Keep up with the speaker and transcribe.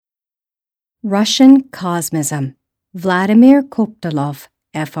Russian Cosmism. Vladimir Koptelov,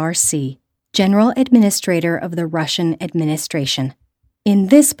 FRC, General Administrator of the Russian Administration. In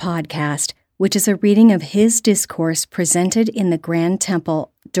this podcast, which is a reading of his discourse presented in the Grand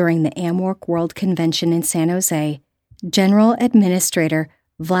Temple during the AMWORK World Convention in San Jose, General Administrator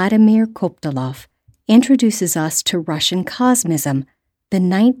Vladimir Koptelov introduces us to Russian Cosmism, the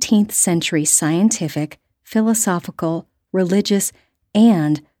 19th century scientific, philosophical, religious,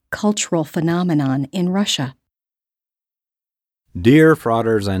 and cultural phenomenon in Russia. Dear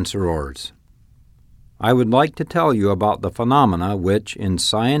Fratres and Sorors, I would like to tell you about the phenomena which, in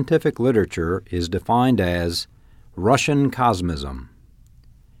scientific literature, is defined as Russian Cosmism.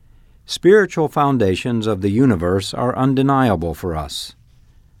 Spiritual foundations of the universe are undeniable for us,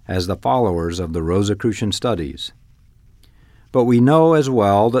 as the followers of the Rosicrucian studies. But we know as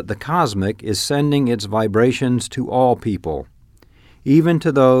well that the cosmic is sending its vibrations to all people, even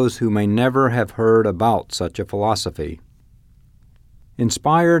to those who may never have heard about such a philosophy.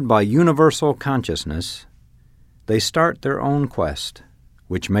 Inspired by universal consciousness, they start their own quest,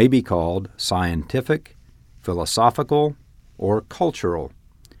 which may be called scientific, philosophical, or cultural,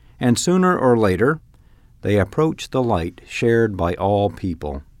 and sooner or later they approach the light shared by all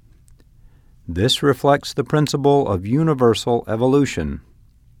people. This reflects the principle of universal evolution.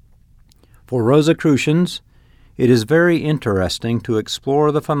 For Rosicrucians, it is very interesting to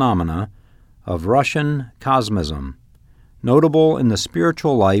explore the phenomena of Russian Cosmism, notable in the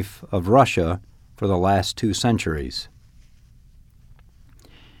spiritual life of Russia for the last 2 centuries.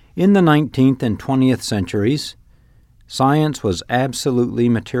 In the 19th and 20th centuries, science was absolutely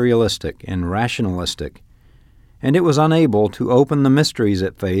materialistic and rationalistic, and it was unable to open the mysteries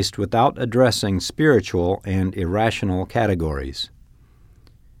it faced without addressing spiritual and irrational categories.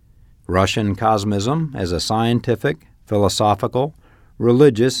 Russian Cosmism, as a scientific, philosophical,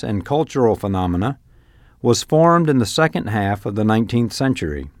 religious, and cultural phenomena, was formed in the second half of the 19th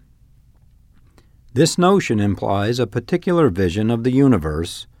century. This notion implies a particular vision of the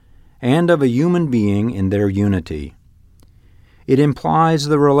universe and of a human being in their unity. It implies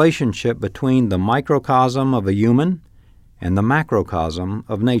the relationship between the microcosm of a human and the macrocosm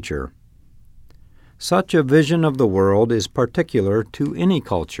of nature. Such a vision of the world is particular to any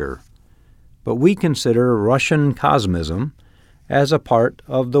culture, but we consider Russian Cosmism as a part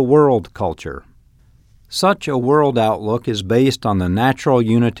of the world culture. Such a world outlook is based on the natural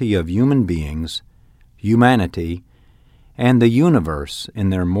unity of human beings, humanity, and the universe in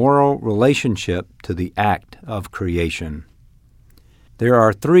their moral relationship to the act of creation. There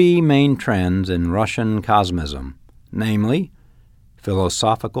are 3 main trends in Russian Cosmism, namely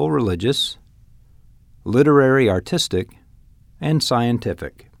philosophical religious, literary artistic, and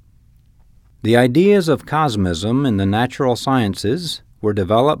scientific. The ideas of cosmism in the natural sciences were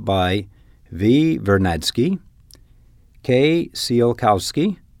developed by V. Vernadsky, K.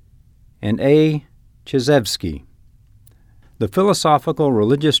 Tsiolkovsky, and A. Chizevsky. The philosophical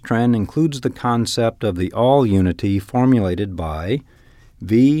religious trend includes the concept of the all-unity formulated by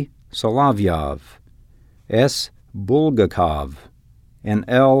V. Solovyov, S. Bulgakov, and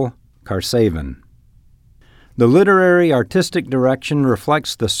L. Karsavin. The literary artistic direction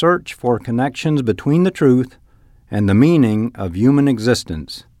reflects the search for connections between the truth and the meaning of human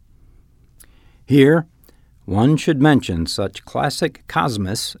existence. Here, one should mention such classic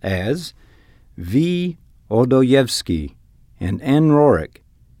cosmists as V. Odoyevsky and N. Roerich,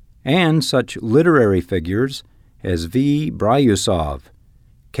 and such literary figures as V. Bryusov,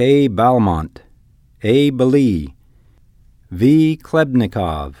 K. Balmont, A. Bely, V.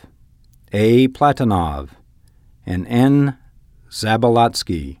 Klebnikov, A. Platonov, and N.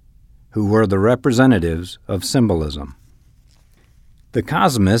 Zabolotsky, who were the representatives of symbolism. The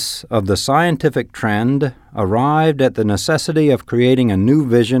cosmists of the scientific trend arrived at the necessity of creating a new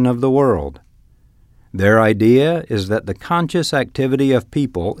vision of the world. Their idea is that the conscious activity of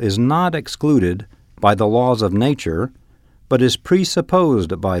people is not excluded by the laws of nature, but is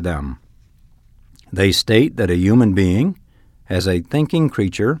presupposed by them. They state that a human being, as a thinking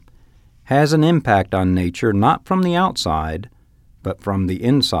creature, has an impact on nature not from the outside, but from the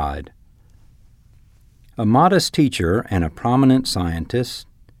inside. A modest teacher and a prominent scientist,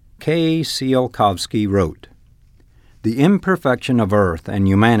 K. Tsiolkovsky, wrote, "The imperfection of Earth and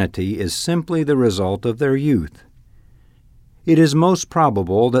humanity is simply the result of their youth. It is most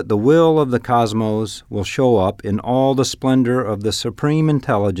probable that the will of the cosmos will show up in all the splendor of the supreme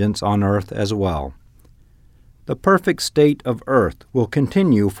intelligence on Earth as well. The perfect state of Earth will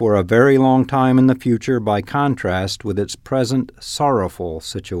continue for a very long time in the future by contrast with its present sorrowful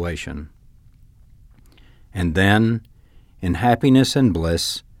situation. And then, in happiness and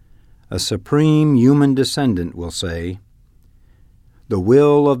bliss, a supreme human descendant will say, "The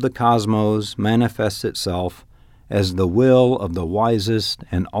will of the cosmos manifests itself as the will of the wisest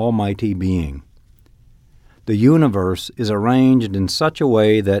and almighty being. The universe is arranged in such a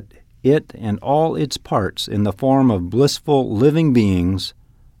way that it and all its parts in the form of blissful living beings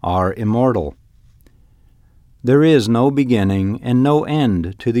are immortal. There is no beginning and no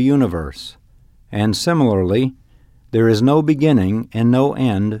end to the universe, and similarly, there is no beginning and no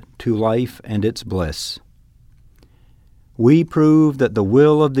end to life and its bliss. We prove that the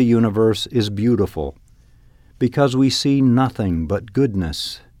will of the universe is beautiful, because we see nothing but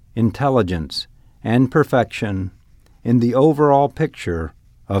goodness, intelligence, and perfection in the overall picture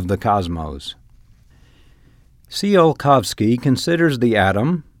of the cosmos." Tsiolkovsky considers the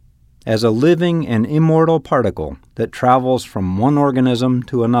atom as a living and immortal particle that travels from one organism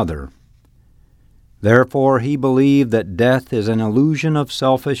to another. Therefore, he believed that death is an illusion of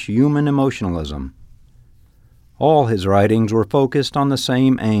selfish human emotionalism. All his writings were focused on the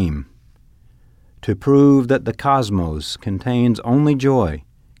same aim: to prove that the cosmos contains only joy,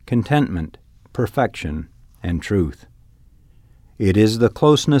 contentment, perfection, and truth. It is the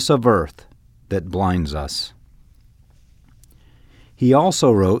closeness of earth that blinds us. He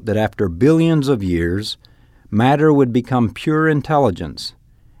also wrote that after billions of years, matter would become pure intelligence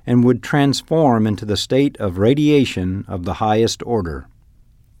and would transform into the state of radiation of the highest order.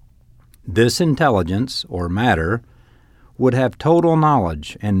 This intelligence, or matter, would have total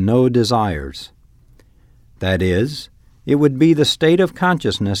knowledge and no desires. That is, it would be the state of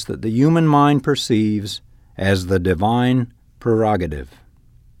consciousness that the human mind perceives as the divine prerogative.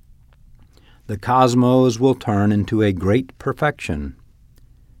 The cosmos will turn into a great perfection.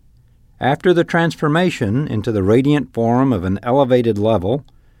 After the transformation into the radiant form of an elevated level,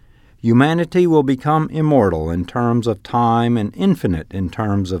 humanity will become immortal in terms of time and infinite in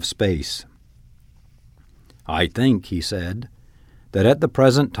terms of space. "I think," he said, "that at the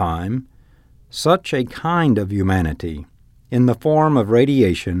present time, such a kind of humanity, in the form of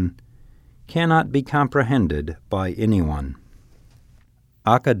radiation, cannot be comprehended by anyone."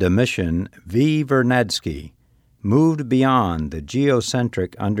 Academician V. Vernadsky moved beyond the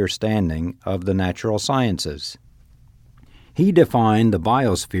geocentric understanding of the natural sciences. He defined the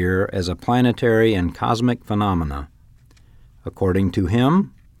biosphere as a planetary and cosmic phenomena. According to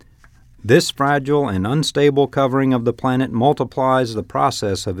him, this fragile and unstable covering of the planet multiplies the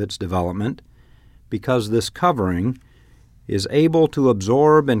process of its development because this covering is able to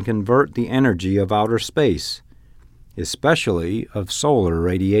absorb and convert the energy of outer space, especially of solar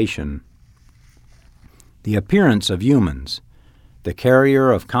radiation. The appearance of humans, the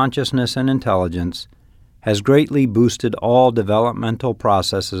carrier of consciousness and intelligence, has greatly boosted all developmental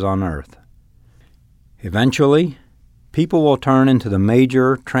processes on Earth. Eventually, people will turn into the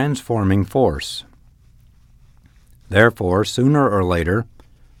major transforming force. Therefore, sooner or later,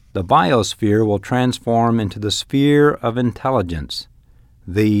 the biosphere will transform into the sphere of intelligence,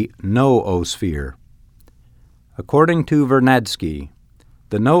 the noosphere. According to Vernadsky,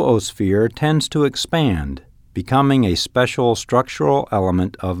 the noosphere tends to expand, becoming a special structural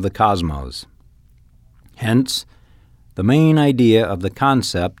element of the cosmos. Hence, the main idea of the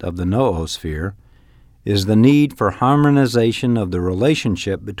concept of the noosphere is the need for harmonization of the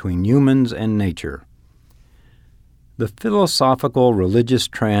relationship between humans and nature. The philosophical religious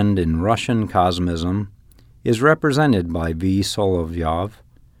trend in Russian Cosmism is represented by V. Solovyov,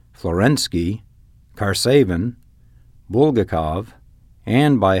 Florensky, Karsavin, Bulgakov,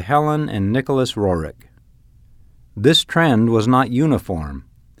 and by Helen and Nicholas Roerich. This trend was not uniform,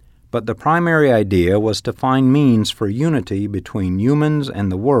 but the primary idea was to find means for unity between humans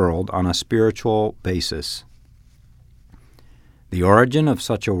and the world on a spiritual basis. The origin of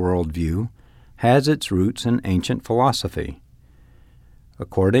such a worldview has its roots in ancient philosophy.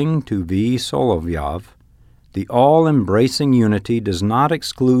 According to V. Solovyov, the all-embracing unity does not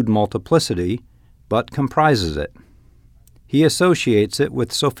exclude multiplicity, but comprises it. He associates it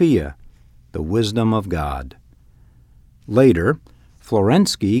with Sophia, the wisdom of God. Later,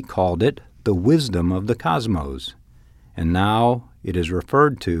 Florensky called it the wisdom of the cosmos, and now it is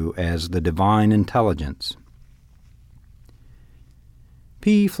referred to as the divine intelligence.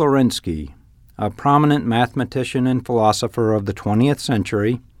 P. Florensky, a prominent mathematician and philosopher of the 20th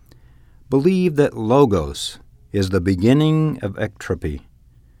century, believed that logos is the beginning of entropy,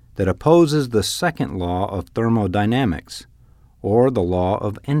 that opposes the second law of thermodynamics, or the law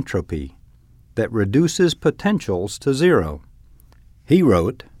of entropy, that reduces potentials to zero. He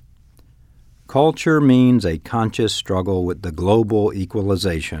wrote, "Culture means a conscious struggle with the global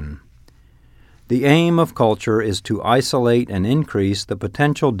equalization. The aim of culture is to isolate and increase the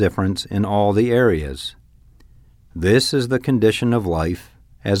potential difference in all the areas. This is the condition of life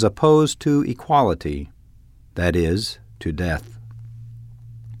as opposed to equality, that is, to death.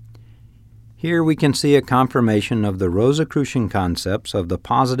 Here we can see a confirmation of the Rosicrucian concepts of the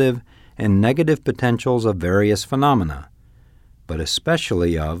positive and negative potentials of various phenomena, but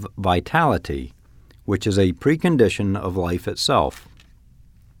especially of vitality, which is a precondition of life itself.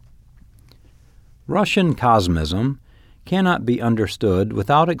 Russian Cosmism cannot be understood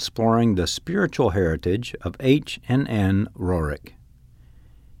without exploring the spiritual heritage of H. and N. Roerich.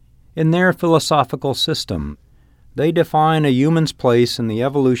 In their philosophical system, they define a human's place in the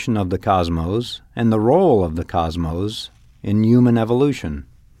evolution of the cosmos and the role of the cosmos in human evolution.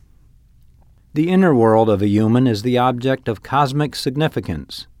 The inner world of a human is the object of cosmic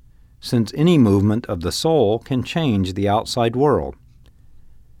significance, since any movement of the soul can change the outside world.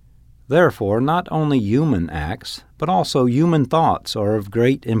 Therefore, not only human acts, but also human thoughts are of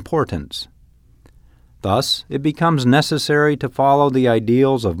great importance. Thus, it becomes necessary to follow the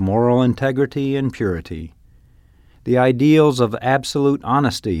ideals of moral integrity and purity, the ideals of absolute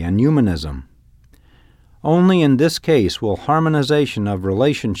honesty and humanism. Only in this case will harmonization of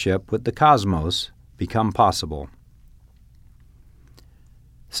relationship with the cosmos become possible.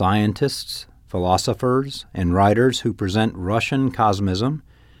 Scientists, philosophers, and writers who present Russian Cosmism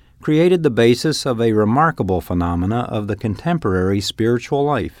created the basis of a remarkable phenomena of the contemporary spiritual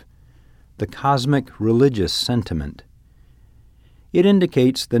life, the cosmic religious sentiment. It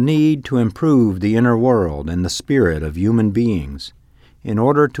indicates the need to improve the inner world and the spirit of human beings in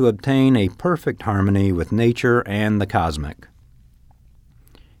order to obtain a perfect harmony with nature and the cosmic.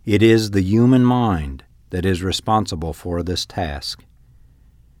 It is the human mind that is responsible for this task.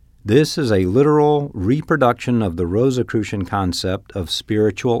 This is a literal reproduction of the Rosicrucian concept of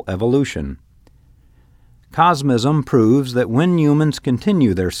spiritual evolution. Cosmism proves that when humans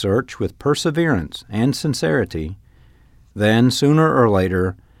continue their search with perseverance and sincerity, then sooner or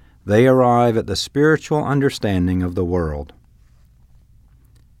later they arrive at the spiritual understanding of the world.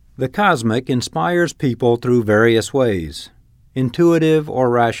 The cosmic inspires people through various ways, intuitive or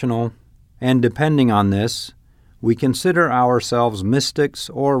rational, and depending on this, we consider ourselves mystics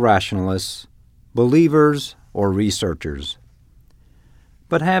or rationalists, believers or researchers.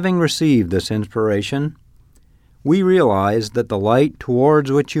 But having received this inspiration, we realize that the light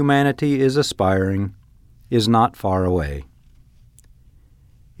towards which humanity is aspiring is not far away.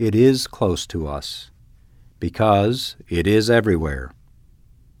 It is close to us, because it is everywhere,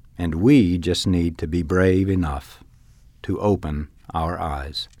 and we just need to be brave enough to open our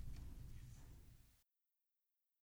eyes.